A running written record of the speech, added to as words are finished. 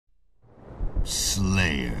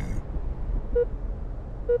Slayer.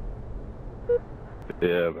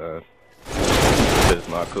 Yeah, man. It's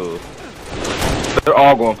not cool. They're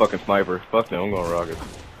all going fucking sniper. Fuck them, I'm going rocket.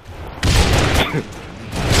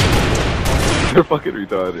 They're fucking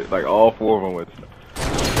retarded. Like all four of them went.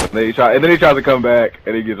 And then he tries to come back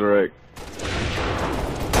and he gets wrecked.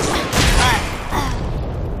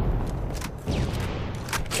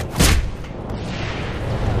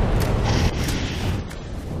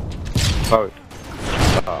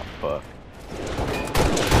 Oh, fuck.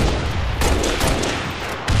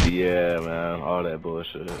 Yeah, man, all that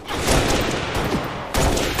bullshit.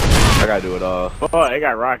 I gotta do it all. Oh, they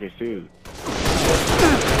got rockets too.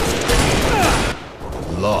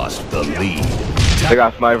 Lost the lead. They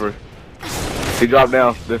got sniper. He dropped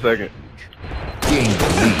down this second. Gained the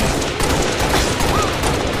lead.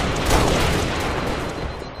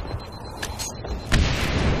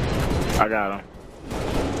 I got him.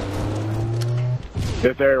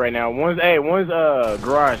 They're third right now. One's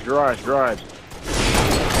garage.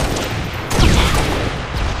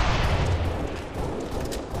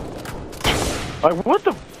 Like what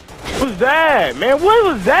the was that? Man, what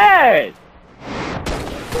was that?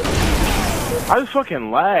 I just fucking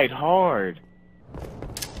lagged hard.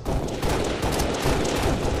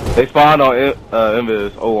 They spawned on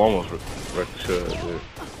Invis. Oh, almost wrecked the shit, dude.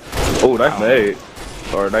 Oh, nice nade.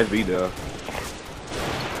 Or nice beat down.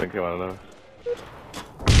 I came out of there.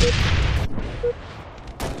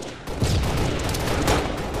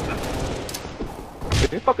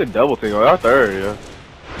 They fucking double team. Oh, our third, yeah.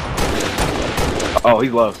 Oh,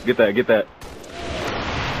 he's low. Get that.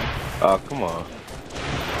 Oh, come on.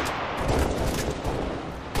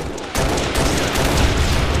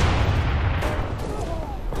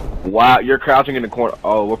 Wow, you're crouching in the corner.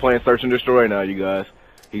 Oh, we're playing search and destroy now, you guys.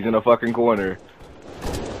 He's in a fucking corner.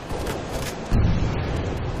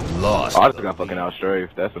 Lost. Oh, I just got fucking out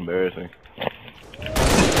strafed. That's embarrassing.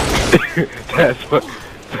 That's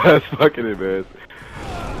fucking embarrassing.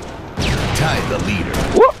 Tied the leader.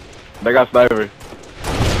 Whoop! They got sniper.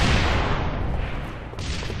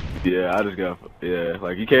 Yeah, I just got. Yeah,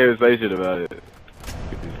 like you can't even say shit about it.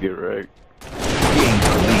 You just get wrecked. Gained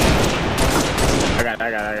the lead. I got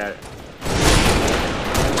it.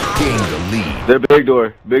 Gained the lead. They're big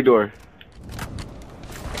door.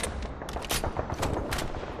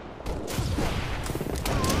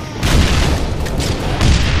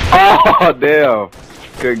 Oh damn!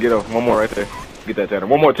 Couldn't get him. One more right there. Get that Tanner.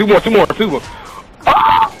 One more. Two more.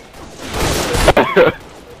 Ah!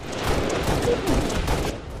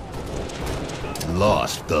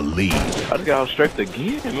 Lost the lead. I just got out strafed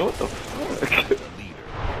again. What the fuck?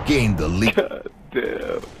 Gained the lead. God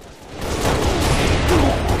damn.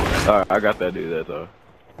 Alright, I got that dude, that's all.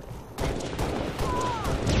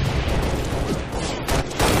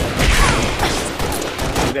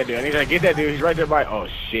 Get that dude. I need to get that dude. He's right there by. Oh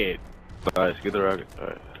shit. Nice, get the rocket.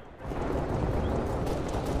 Alright.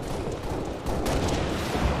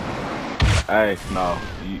 Hey, no.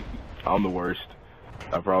 I'm the worst.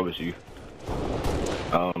 I promise you.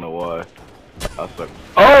 I don't know why. I suck.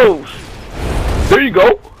 Oh! There you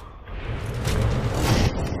go!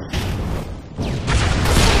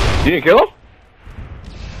 You didn't kill him?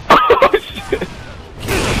 Oh shit!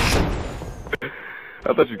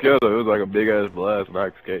 I thought you killed him. It was like a big ass blast and I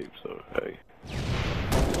escaped, so hey.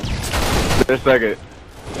 There's second.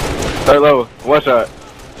 Third level. One shot.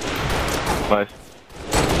 Nice.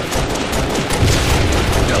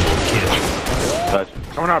 Double kill. Touch.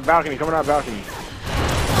 Coming out balcony.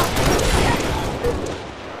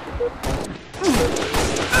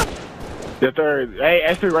 The third. Hey,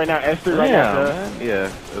 S3 right now. S3 right now. Yeah,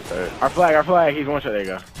 that's third. Our flag. He's one shot. There you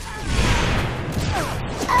go.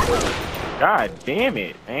 God damn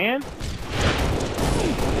it, man.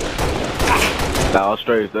 Foul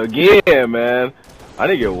straight again, man. I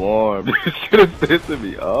didn't get warm. This shit is pissing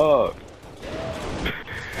me off.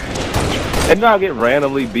 And now I get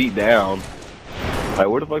randomly beat down. Like,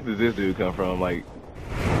 where the fuck does this dude come from? Like,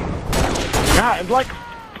 God, like,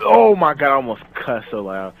 oh my God, I almost cussed so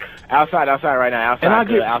loud. Outside right now. Outside. and I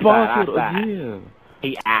get outside. again.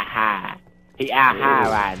 He out high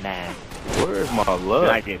right now. Where's my luck?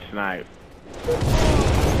 I get sniped.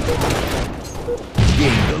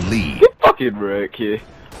 Gained the lead. Get fucking wrecked, kid.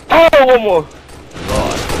 Oh, one more.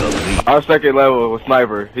 Lost the lead. Our second level with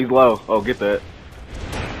sniper. He's low. Oh, get that.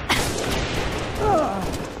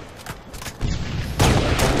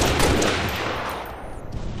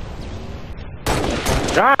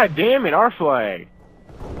 God damn it, our flag.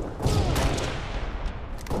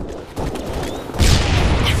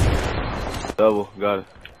 Double, got it.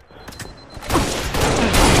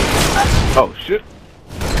 Oh shit.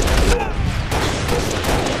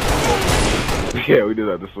 Yeah, we just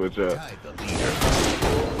have to switch up. Tied the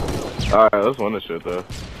leader. Alright, let's win this shit though.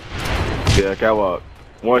 Yeah, catwalk.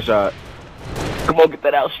 One shot. Come on, get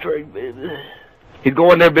that out straight, baby. He's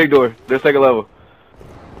going there, big door. Their second level.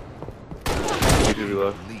 He should be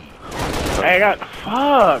low. Hey, I got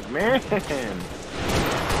fuck, man.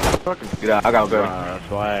 Fucking Get out. I got him better.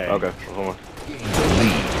 that's why. Okay, hold on. Gain the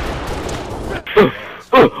lead.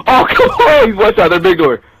 Oh, come on! He's one shot. They're big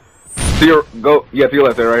door. To your go. Yeah, to your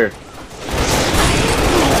left there, right here.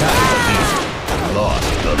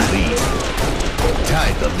 Lost the lead.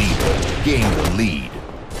 Tied the leader. Gained the lead.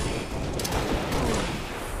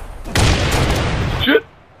 Shit.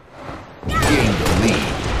 Gained the lead.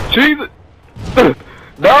 Jesus.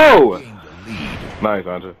 No. Gained the lead. Nice,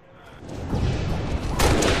 Andre.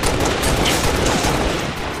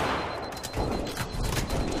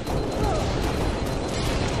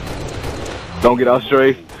 Don't get out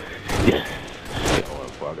straight. Yes.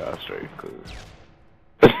 I got out straight.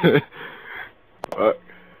 Fuck.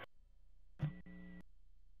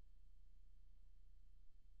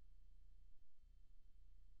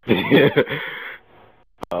 Yeah.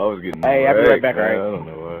 I was getting. Hey, I'll be right back, man. alright? I don't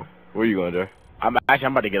know why. Where you going, Jay? I'm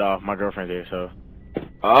about to get off. My girlfriend's here, so.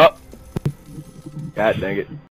 Oh. God dang it.